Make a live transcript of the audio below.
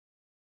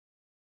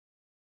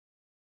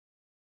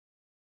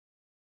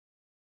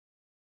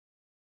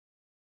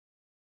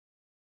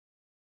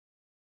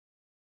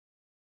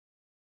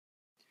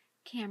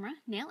Camera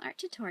Nail Art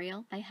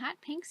Tutorial by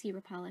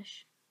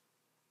Hotpinkzebrapolish.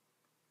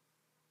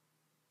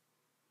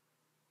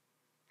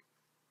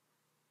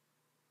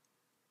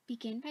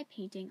 Begin by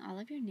painting all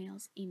of your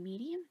nails a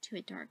medium to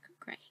a dark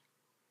gray.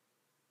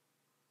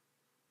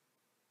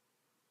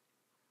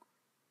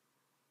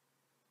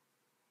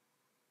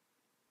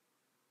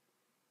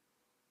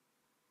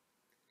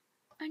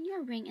 On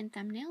your ring and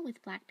thumbnail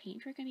with black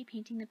paint, we're going to be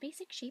painting the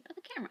basic shape of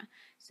a camera.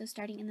 So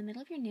starting in the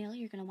middle of your nail,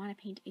 you're going to want to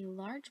paint a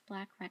large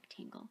black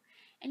rectangle.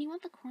 And you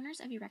want the corners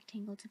of your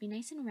rectangle to be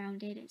nice and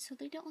rounded so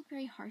they don't look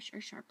very harsh or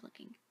sharp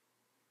looking.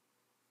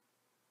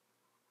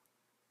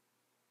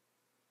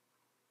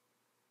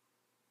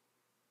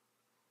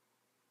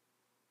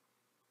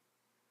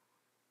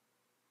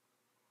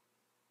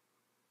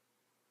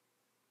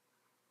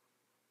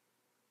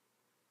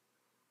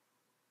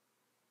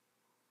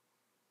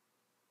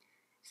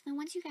 So then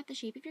once you've got the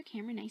shape of your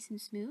camera nice and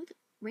smooth,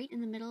 right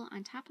in the middle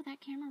on top of that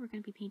camera, we're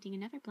going to be painting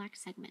another black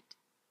segment.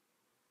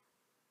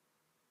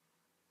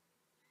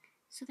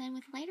 So then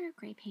with lighter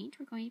gray paint,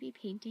 we're going to be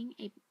painting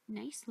a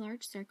nice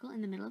large circle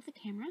in the middle of the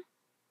camera.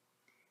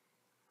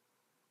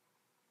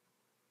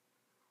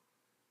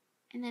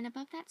 And then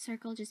above that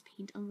circle, just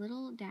paint a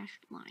little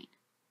dashed line.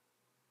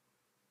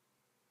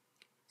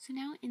 So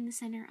now in the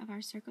center of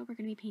our circle, we're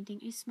going to be painting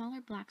a smaller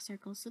black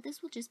circle, so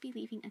this will just be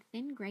leaving a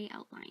thin gray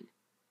outline.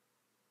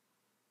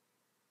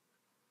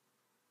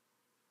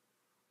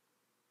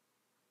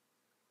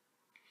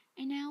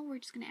 And now we're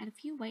just going to add a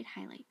few white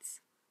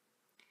highlights.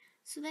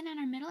 So then on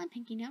our middle and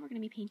pinky nail, we're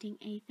going to be painting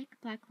a thick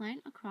black line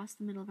across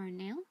the middle of our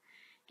nail.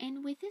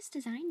 And with this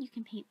design, you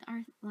can paint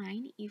our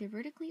line either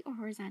vertically or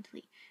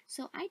horizontally.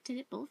 So I did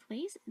it both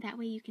ways, that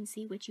way you can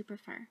see which you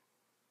prefer.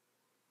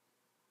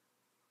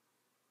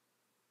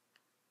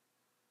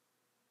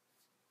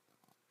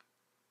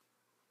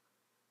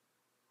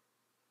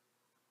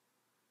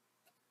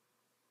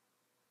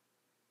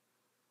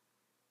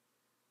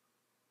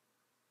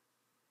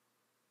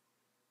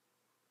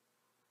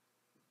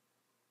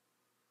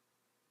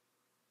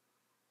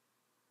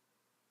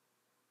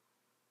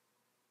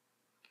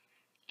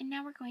 And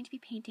now we're going to be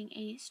painting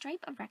a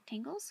stripe of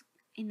rectangles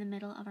in the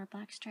middle of our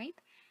black stripe.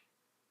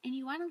 And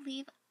you want to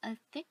leave a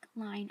thick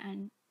line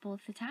on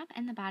both the top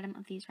and the bottom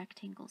of these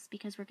rectangles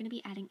because we're going to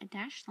be adding a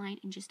dashed line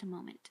in just a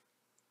moment.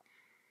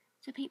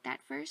 So paint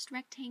that first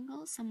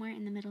rectangle somewhere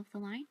in the middle of the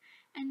line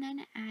and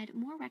then add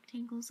more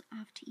rectangles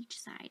off to each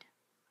side.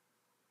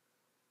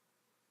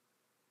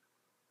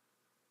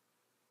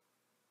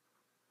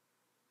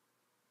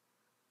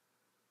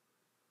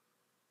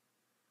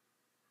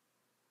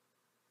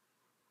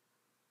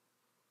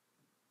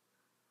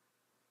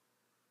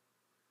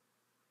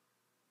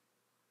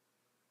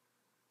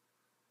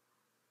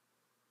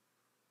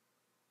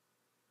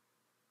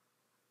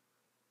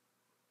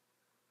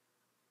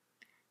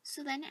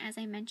 So then, as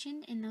I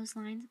mentioned, in those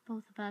lines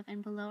both above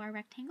and below our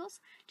rectangles,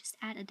 just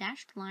add a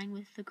dashed line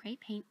with the gray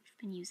paint we've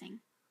been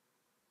using.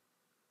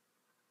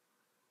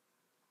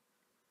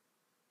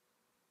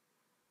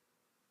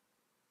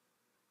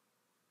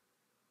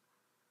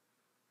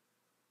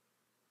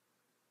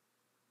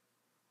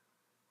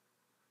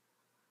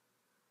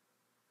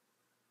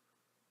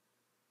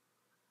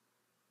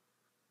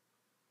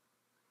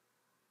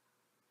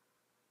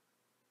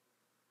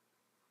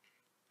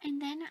 And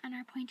then on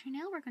our pointer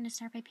nail, we're going to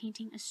start by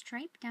painting a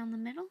stripe down the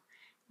middle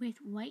with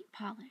white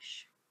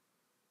polish.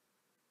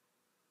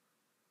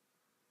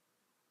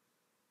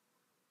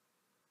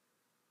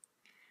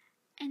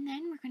 And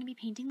then we're going to be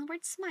painting the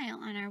word smile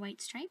on our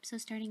white stripe, so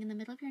starting in the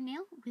middle of your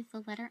nail with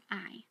the letter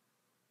I.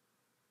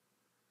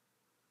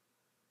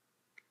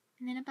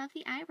 And then above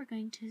the I, we're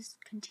going to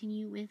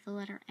continue with the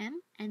letter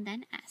M and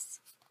then S.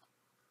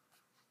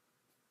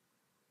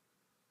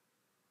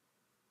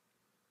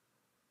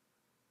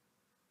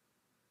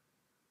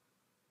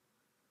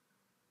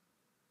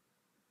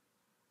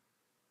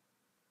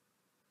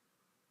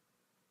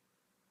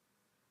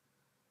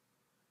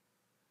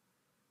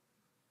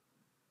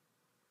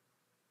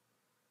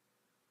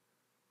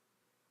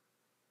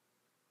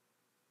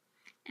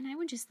 And I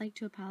would just like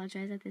to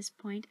apologize at this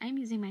point. I'm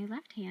using my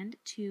left hand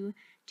to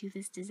do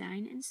this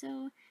design, and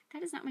so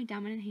that is not my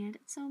dominant hand,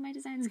 so my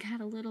designs got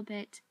a little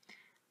bit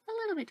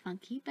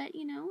funky, but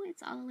you know,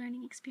 it's all a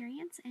learning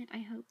experience, and I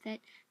hope that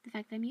the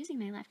fact that I'm using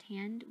my left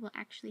hand will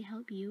actually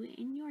help you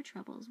in your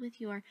troubles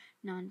with your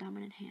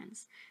non-dominant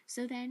hands.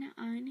 So then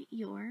on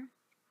your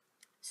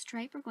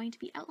stripe, we're going to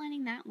be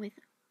outlining that with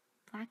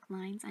black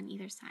lines on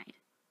either side.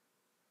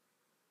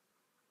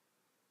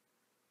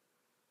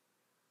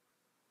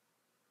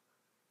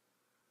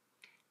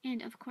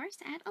 And of course,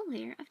 add a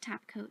layer of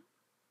top coat.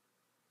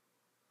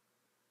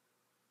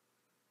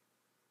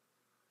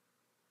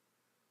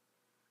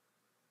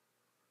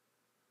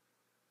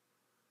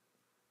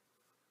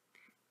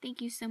 Thank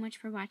you so much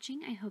for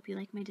watching. I hope you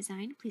like my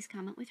design. Please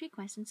comment with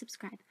requests and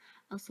subscribe.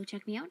 Also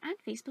check me out on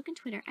Facebook and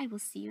Twitter. I will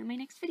see you in my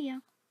next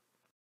video.